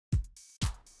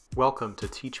Welcome to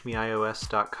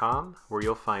teachmeios.com, where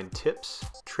you'll find tips,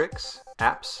 tricks,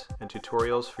 apps, and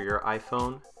tutorials for your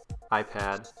iPhone,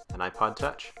 iPad, and iPod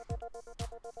Touch.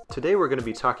 Today we're going to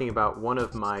be talking about one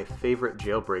of my favorite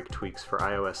jailbreak tweaks for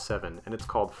iOS 7, and it's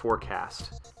called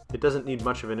Forecast. It doesn't need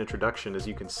much of an introduction, as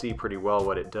you can see pretty well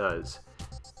what it does.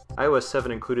 iOS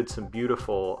 7 included some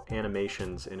beautiful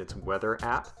animations in its weather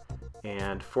app,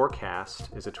 and Forecast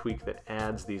is a tweak that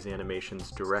adds these animations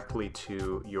directly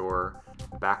to your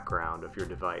background of your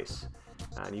device.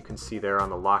 And you can see there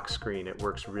on the lock screen it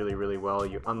works really well.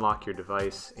 You unlock your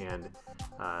device and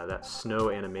that snow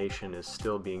animation is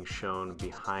still being shown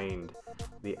behind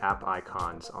the app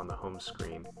icons on the home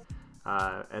screen.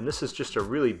 And this is just a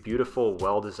really beautiful,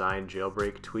 well-designed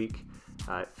jailbreak tweak.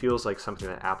 It feels like something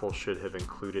that Apple should have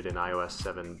included in iOS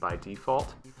 7 by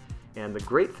default. And the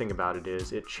great thing about it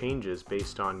is it changes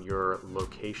based on your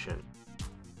location.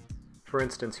 For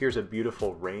instance, here's a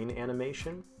beautiful rain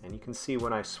animation, and you can see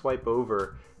when I swipe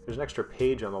over, there's an extra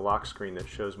page on the lock screen that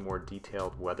shows more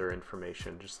detailed weather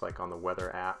information, just like on the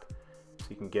weather app. So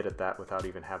you can get at that without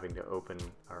even having to open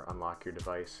or unlock your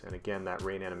device. And again, that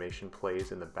rain animation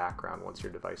plays in the background once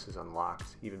your device is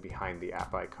unlocked, even behind the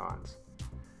app icons.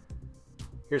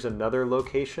 Here's another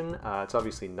location. It's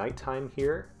obviously nighttime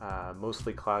here,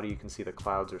 mostly cloudy. You can see the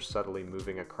clouds are subtly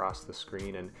moving across the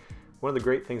screen. And one of the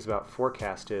great things about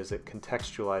Forecast is it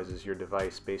contextualizes your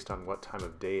device based on what time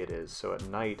of day it is. So at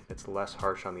night, it's less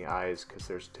harsh on the eyes because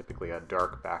there's typically a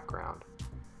dark background.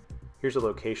 Here's a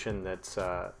location that's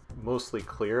mostly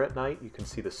clear at night. You can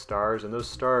see the stars, and those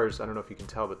stars, I don't know if you can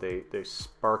tell, but they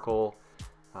sparkle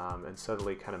and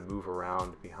subtly kind of move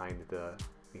around behind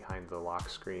the lock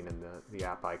screen and the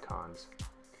app icons.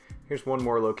 Here's one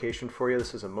more location for you.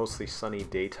 This is a mostly sunny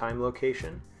daytime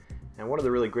location. And one of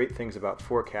the really great things about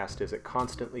Forecast is it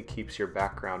constantly keeps your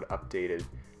background updated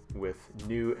with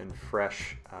new and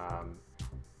fresh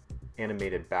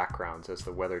animated backgrounds as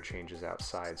the weather changes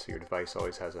outside, so your device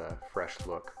always has a fresh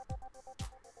look.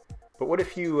 But what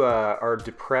if you are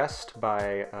depressed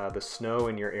by the snow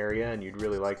in your area and you'd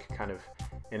really like kind of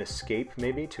an escape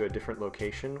maybe to a different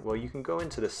location? Well, you can go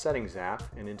into the Settings app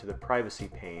and into the Privacy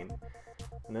pane,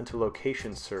 and then to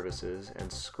Location Services, and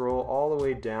scroll all the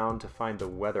way down to find the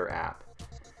Weather app.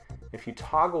 If you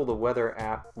toggle the Weather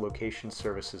app Location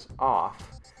Services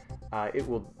off,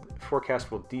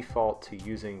 Forecast will default to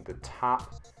using the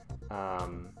top,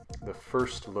 the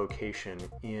first location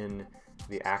in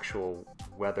the actual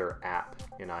Weather app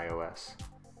in iOS.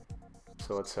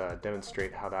 So let's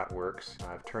demonstrate how that works.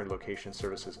 I've turned Location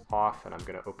Services off, and I'm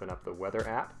going to open up the Weather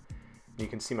app. And you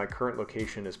can see my current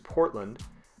location is Portland,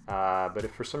 but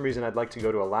if for some reason I'd like to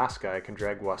go to Alaska, I can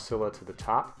drag Wasilla to the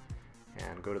top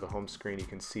and go to the home screen. You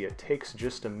can see it takes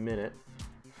just a minute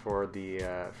for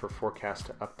Forecast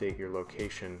to update your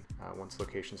location once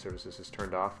Location Services is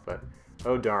turned off. But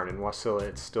oh darn, in Wasilla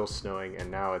it's still snowing, and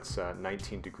now it's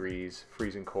 19 degrees,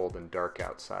 freezing cold and dark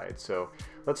outside. So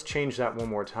let's change that one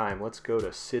more time. Let's go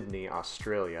to Sydney,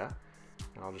 Australia,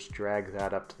 and I'll just drag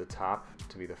that up to the top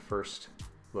to be the first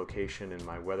location in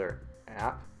my weather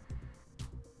app.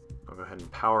 I'll go ahead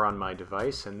and power on my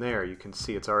device, and there you can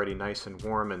see it's already nice and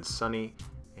warm and sunny,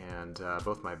 and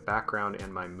both my background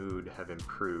and my mood have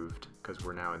improved because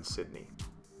we're now in Sydney.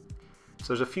 So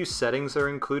there's a few settings that are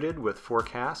included with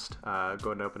Forecast. Go ahead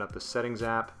and open up the Settings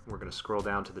app. We're going to scroll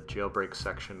down to the Jailbreak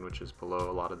section, which is below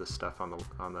a lot of the stuff on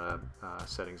the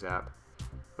Settings app.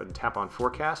 Go ahead and tap on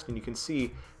Forecast, and you can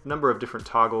see a number of different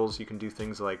toggles. You can do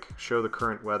things like show the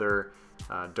current weather,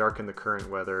 darken the current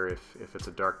weather. If it's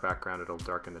a dark background, it'll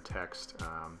darken the text.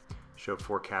 Show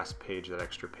Forecast page, that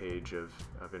extra page of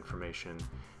information.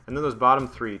 And then those bottom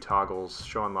three toggles,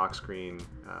 show on lock screen,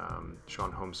 show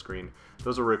on home screen,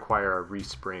 those will require a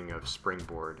respring of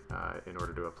Springboard in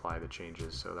order to apply the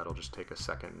changes. So that'll just take a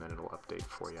second, and then it'll update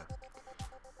for you.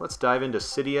 Let's dive into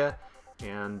Cydia.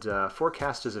 And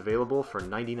Forecast is available for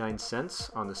 99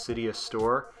 cents on the Cydia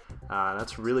store.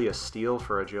 That's really a steal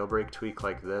for a jailbreak tweak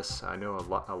like this. I know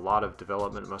a lot of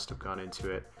development must have gone into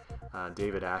it.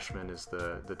 David Ashman is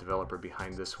the developer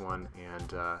behind this one,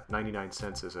 and 99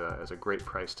 cents is a great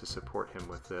price to support him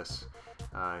with this.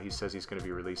 He says he's going to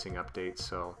be releasing updates,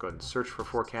 so I'll go ahead and search for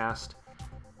Forecast,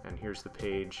 and here's the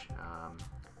page.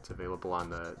 It's available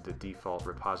on the default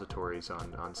repositories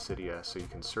on Cydia, so you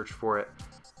can search for it,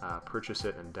 purchase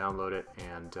it, and download it,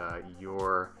 and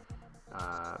your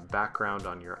background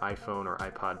on your iPhone or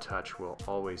iPod Touch will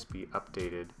always be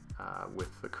updated with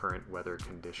the current weather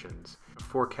conditions.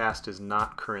 Forecast is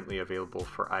not currently available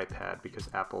for iPad because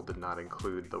Apple did not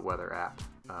include the weather app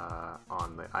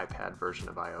on the iPad version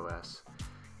of iOS.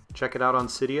 Check it out on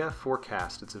Cydia,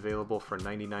 Forecast. It's available for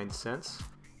 99 cents.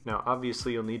 Now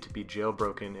obviously you'll need to be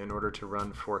jailbroken in order to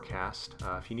run Forecast.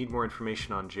 If you need more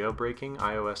information on jailbreaking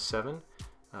iOS 7,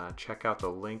 check out the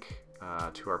link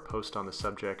to our post on the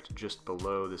subject just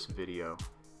below this video.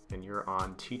 And you're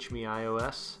on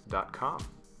teachmeios.com.